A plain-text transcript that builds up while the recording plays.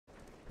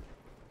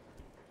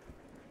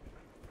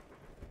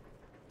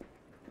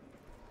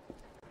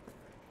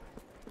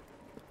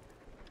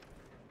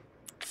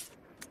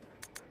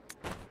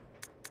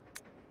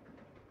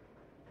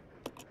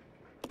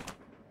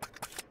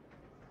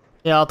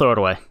Yeah, I'll throw it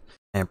away.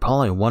 And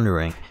probably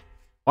wondering,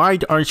 why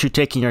aren't you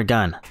taking your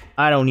gun?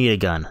 I don't need a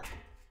gun.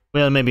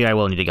 Well, maybe I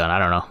will need a gun, I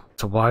don't know.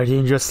 So why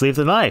didn't you just leave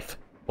the knife?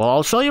 Well,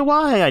 I'll show you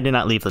why I did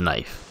not leave the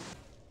knife.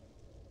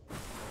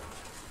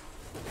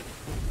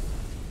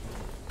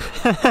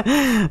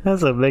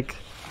 That's a big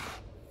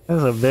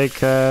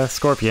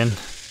scorpion.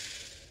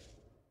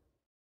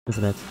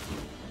 Isn't it?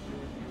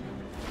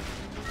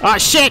 Ah,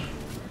 shit!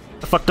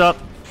 I fucked up.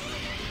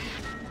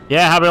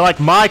 Yeah, how do you like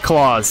my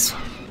claws?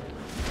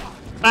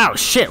 Ow,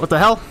 shit, what the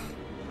hell?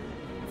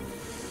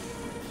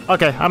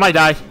 Okay, I might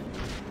die.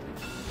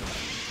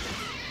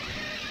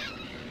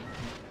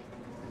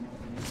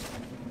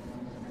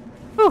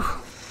 Whew.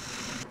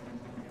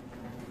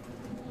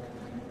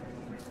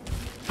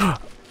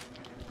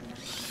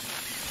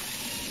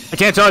 I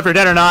can't tell if you're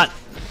dead or not.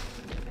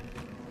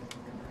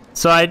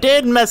 So I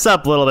did mess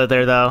up a little bit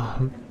there,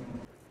 though.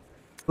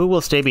 Who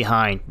will stay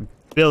behind?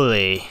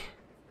 Billy.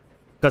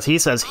 Because he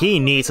says he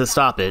needs to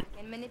stop it.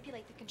 And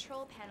manipulate the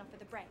control panel for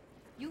the brake.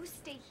 You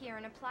stay here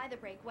and apply the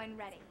brake when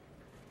ready.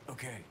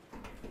 Okay.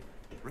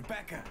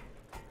 Rebecca!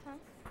 Huh?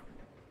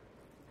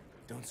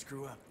 Don't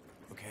screw up,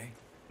 okay?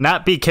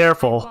 Not be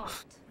careful.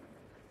 Won't.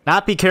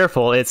 Not be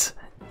careful, it's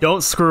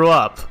don't screw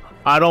up.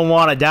 I don't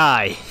want to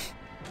die.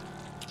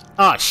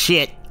 Oh,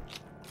 shit.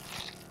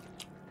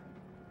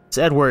 It's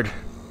Edward.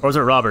 Or was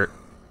it Robert?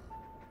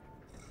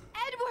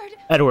 Edward!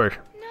 Edward.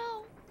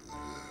 No.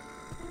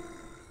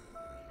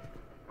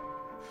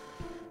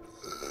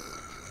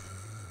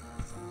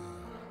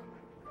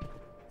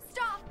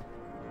 Stop!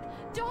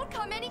 Don't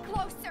come any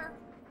closer!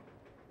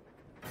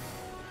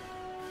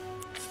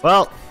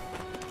 Well.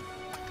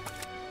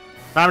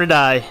 Time to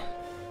die.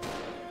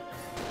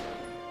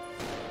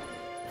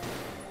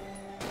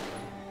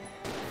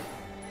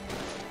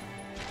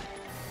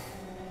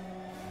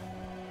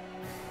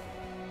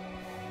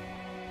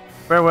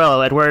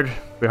 Farewell, Edward.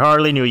 We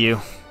hardly knew you.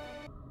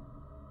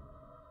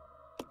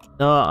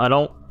 No, I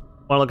don't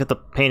want to look at the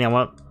painting. I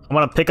want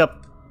to pick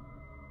up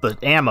the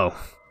ammo.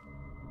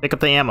 Pick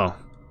up the ammo.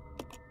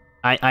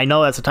 I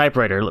know that's a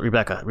typewriter,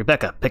 Rebecca.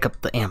 Rebecca, pick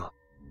up the ammo.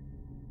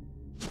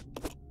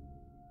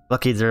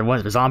 Lucky there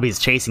are zombies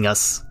chasing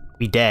us.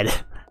 Be dead.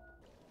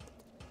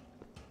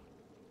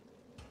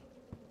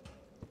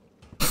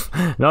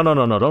 No,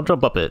 don't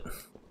jump up it.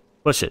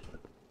 Push it.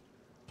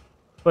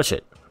 Push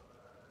it.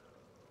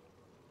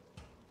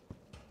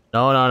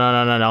 No,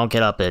 don't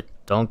get up it.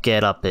 Don't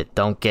get up it.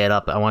 Don't get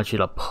up it. I want you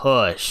to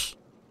push.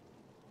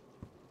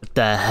 What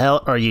the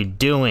hell are you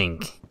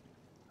doing?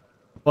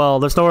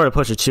 Well, there's nowhere to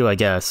push it to, I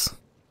guess.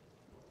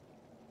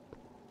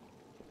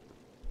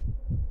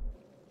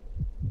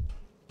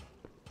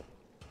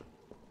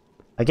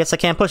 I guess I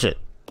can't push it.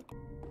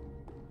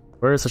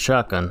 Where's the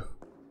shotgun?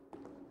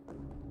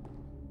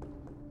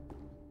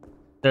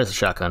 There's the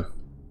shotgun.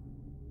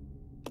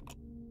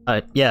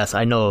 Yes,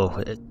 I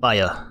know. It's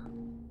fire.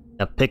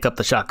 Now pick up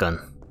the shotgun.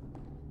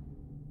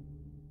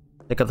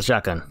 Pick up the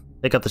shotgun.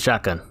 Pick up the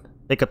shotgun.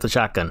 Pick up the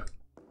shotgun.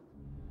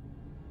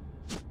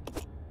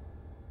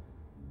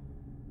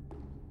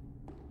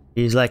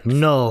 He's like,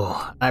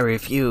 no, I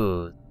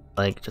refuse.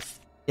 Like,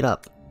 just get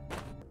up.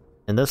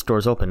 And this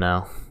door's open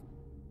now.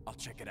 I'll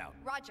check it out.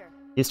 Roger.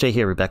 You stay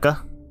here,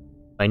 Rebecca.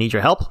 If I need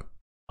your help,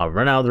 I'll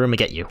run out of the room and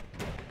get you.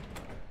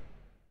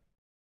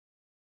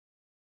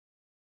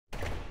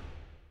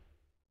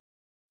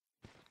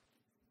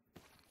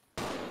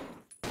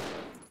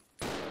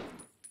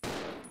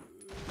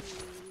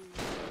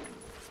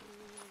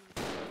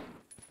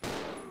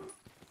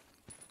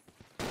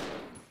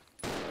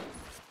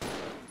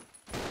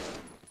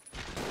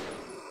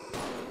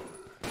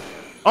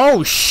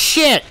 Oh,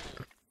 shit!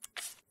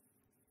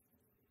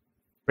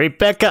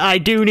 Rebecca, I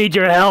do need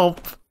your help!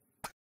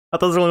 I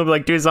thought there was only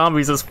like 2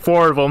 zombies, there's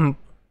 4 of them.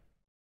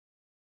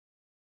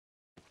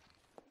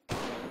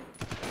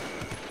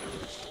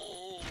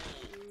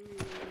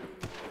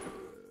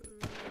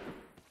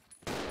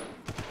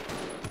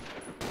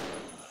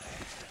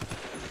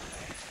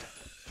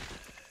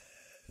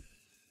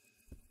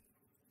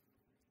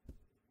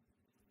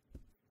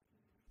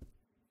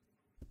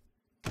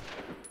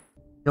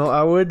 You know,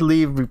 I would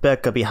leave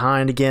Rebecca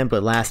behind again,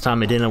 but last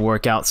time it didn't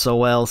work out so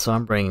well, so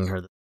I'm bringing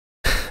her.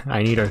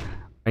 I need her.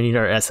 I need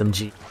our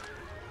SMG.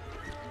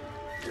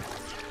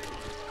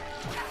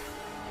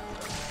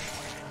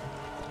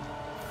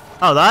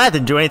 Oh, that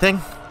didn't do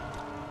anything.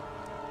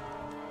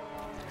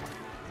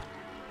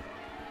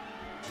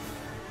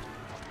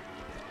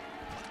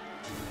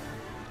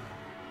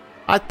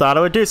 I thought it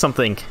would do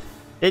something.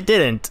 It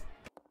didn't.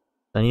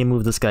 I need to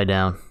move this guy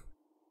down.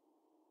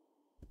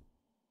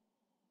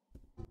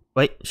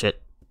 Wait, shit.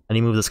 I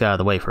need to move this guy out of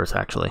the way first,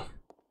 actually.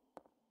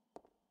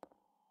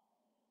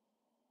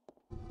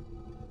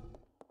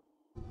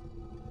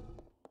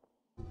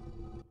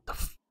 The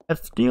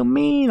F do you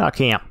mean I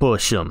can't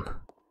push him?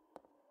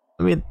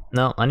 I mean,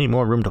 no, I need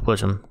more room to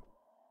push him.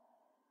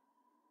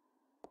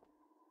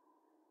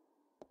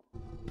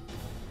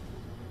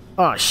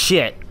 Oh,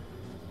 shit.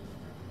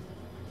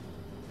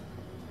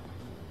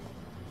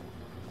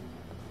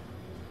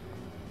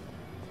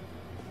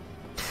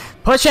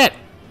 Push it!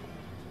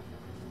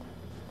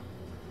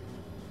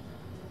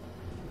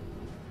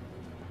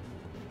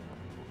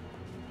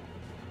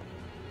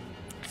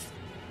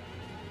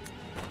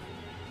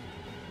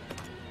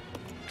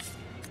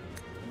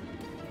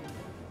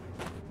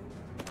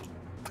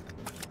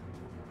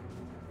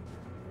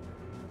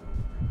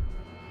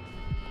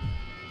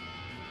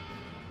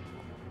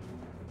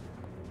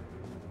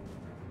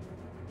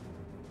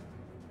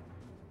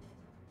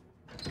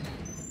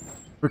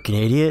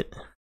 Freaking idiot.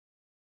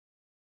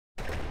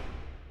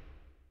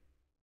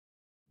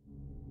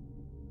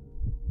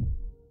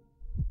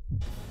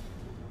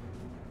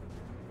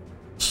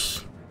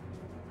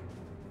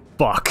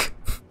 Fuck.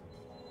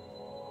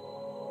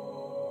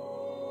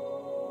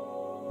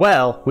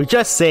 Well, we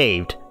just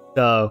saved,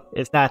 so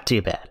it's not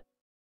too bad.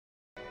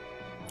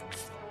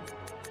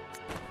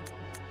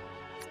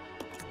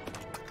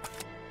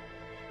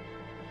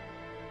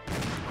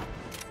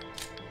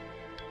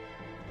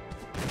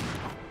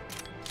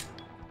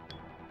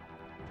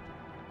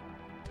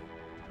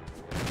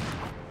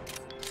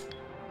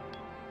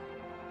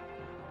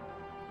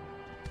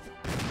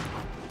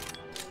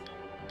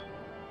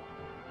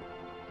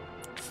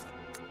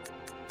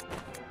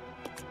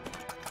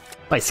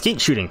 By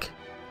skeet shooting.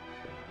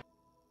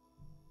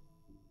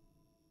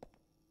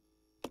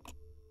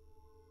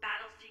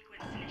 Battle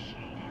sequence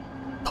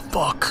initiated. The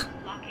fuck?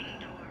 Locking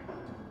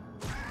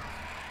door.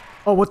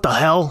 Oh, what the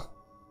hell?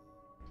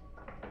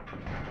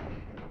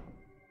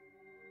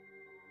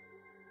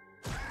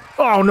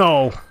 Oh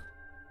no!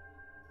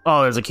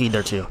 Oh, there's a key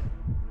there too.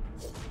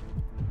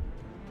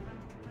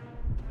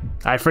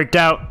 I freaked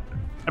out.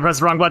 I pressed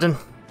the wrong button.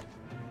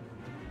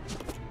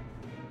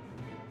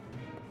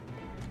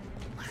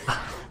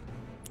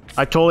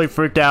 I totally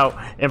freaked out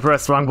and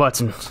pressed the wrong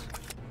button.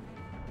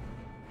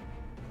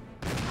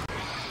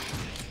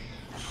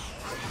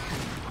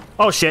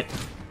 Oh shit.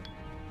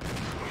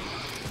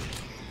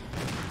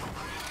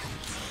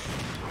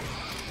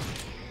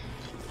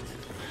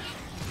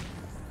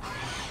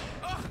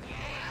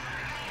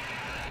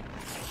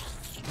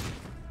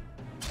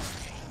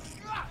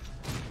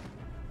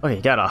 Okay,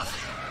 got off.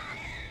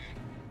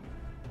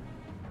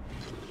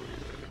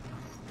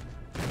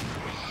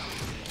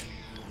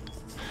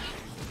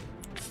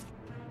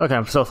 Okay,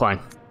 I'm still fine.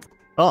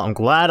 Oh, I'm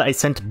glad I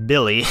sent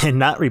Billy and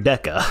not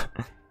Rebecca.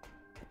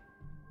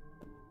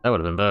 That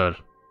would have been bad.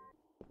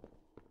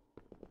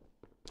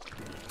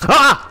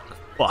 Ah!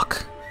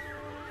 Fuck.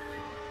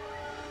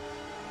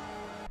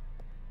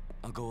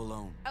 I'll go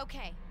alone.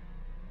 Okay.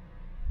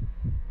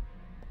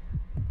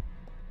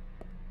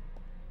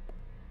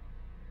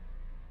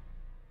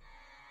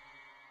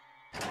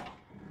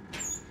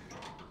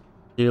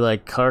 Do you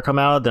like her come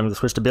out, then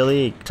switch to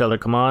Billy, tell her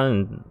come on,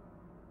 and...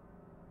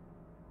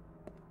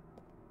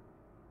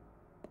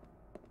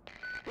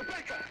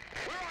 Rebecca,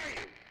 where are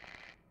you?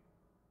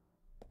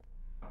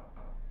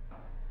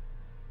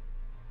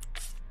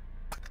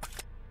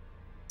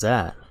 What's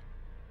that?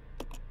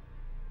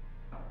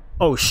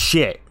 Oh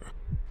shit.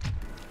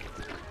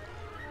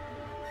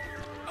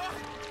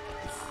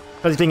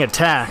 Because he's being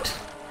attacked.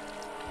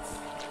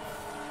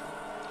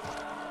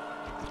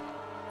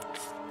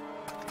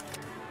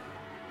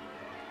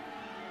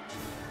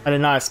 I did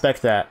not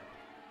expect that.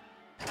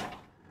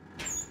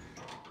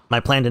 My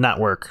plan did not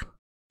work.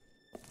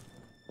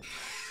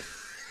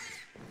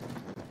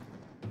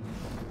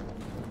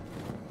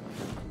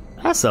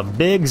 That's a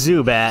big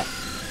Zubat.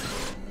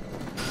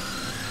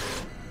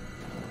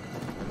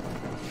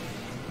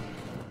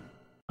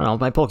 I don't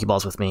know, my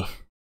Pokeball's with me.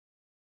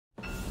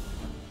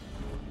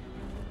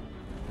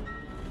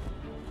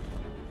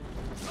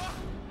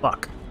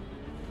 Fuck.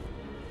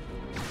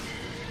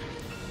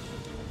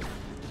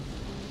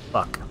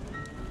 Fuck.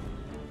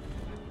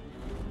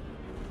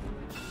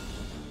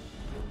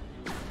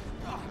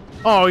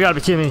 Oh, you gotta be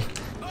kidding me.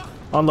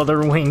 On leather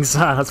wings.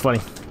 Ah, that's funny.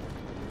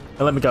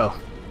 Now let me go.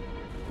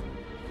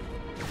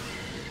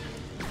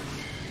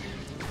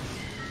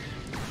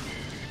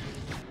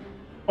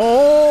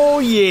 Oh,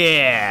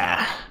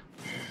 yeah.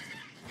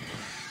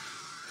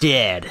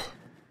 Dead.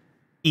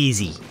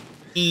 Easy.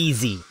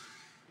 Easy.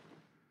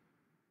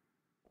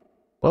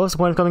 What was the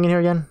point of coming in here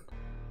again?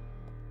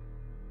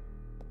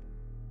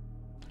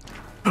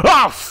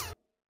 Oh!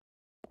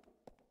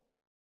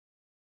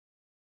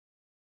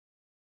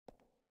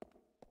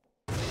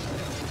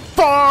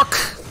 Fuck!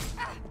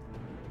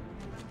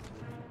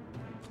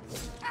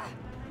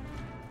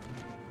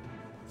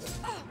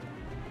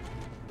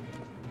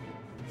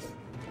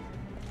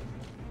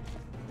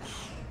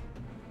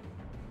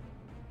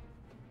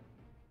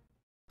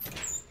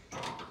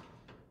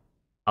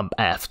 I'm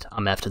effed.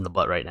 I'm effed in the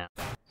butt right now.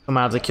 I'm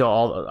gonna have to kill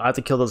all. I have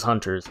to kill those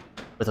hunters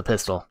with a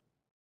pistol.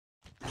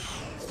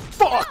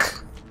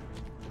 Fuck!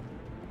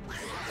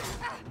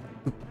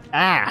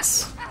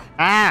 Ass!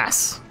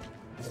 Ass!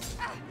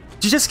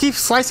 You just keep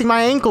slicing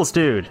my ankles,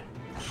 dude!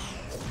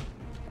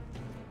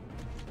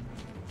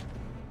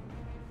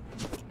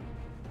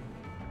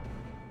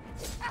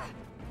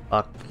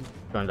 Fuck.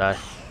 Gonna die.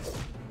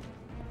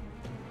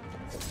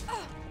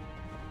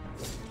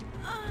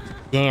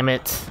 Damn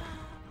it.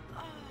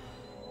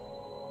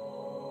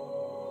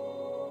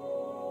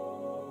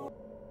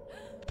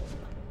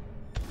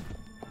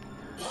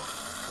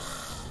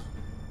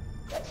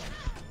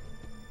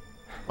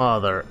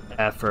 Mother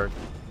effort.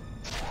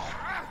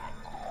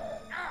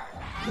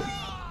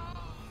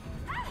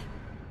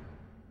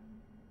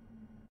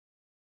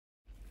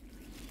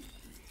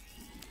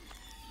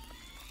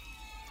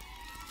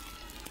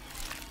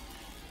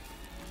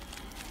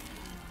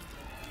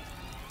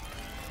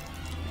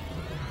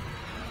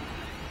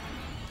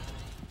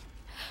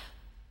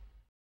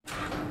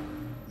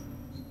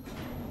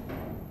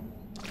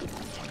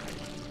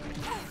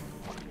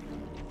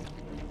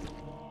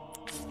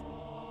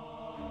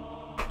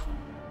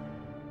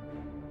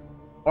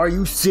 Are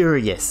you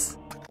serious?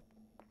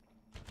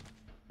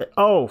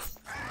 Oh,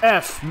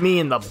 F me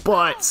in the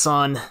butt,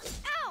 son.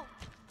 Ow!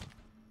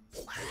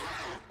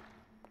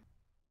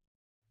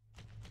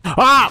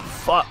 Ah,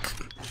 fuck.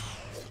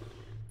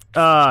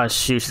 Ah,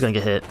 shoot, she's gonna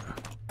get hit.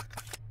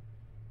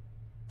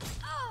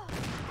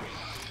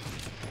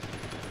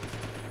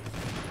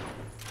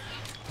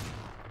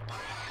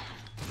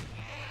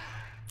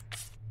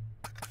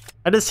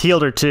 I just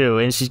healed her too,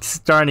 and she's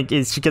starting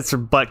to, she gets her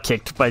butt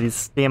kicked by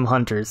these damn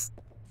hunters.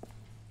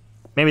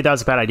 Maybe that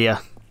was a bad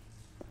idea.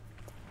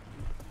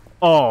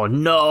 Oh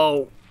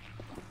no!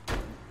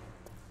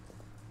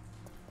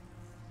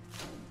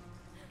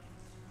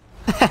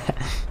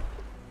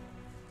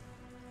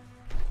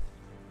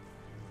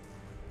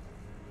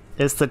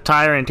 It's the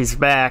tyrant, he's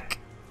back.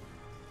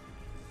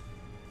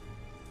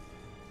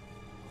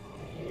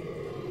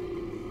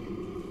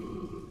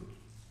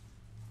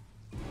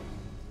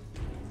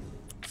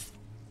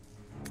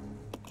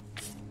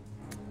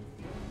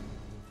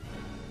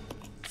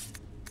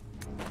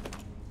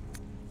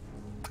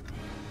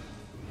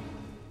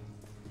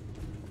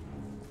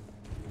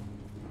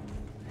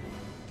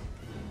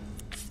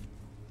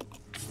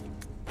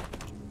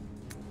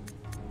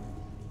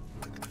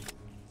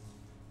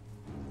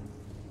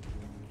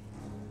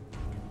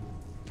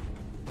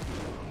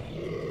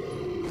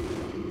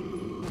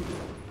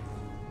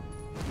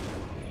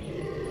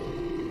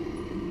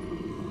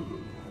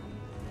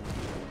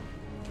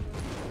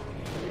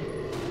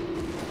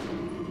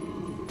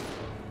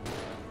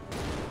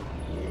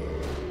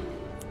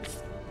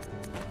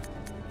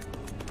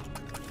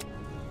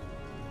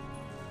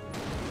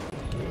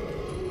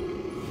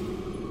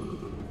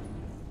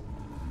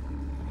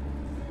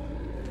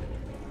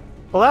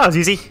 Well, that was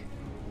easy.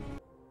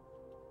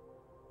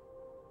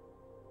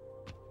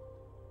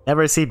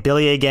 Never see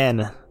Billy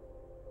again.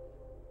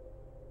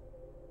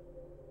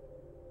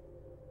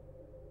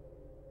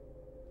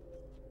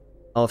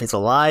 Oh, if he's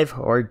alive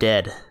or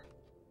dead.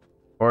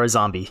 Or a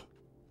zombie.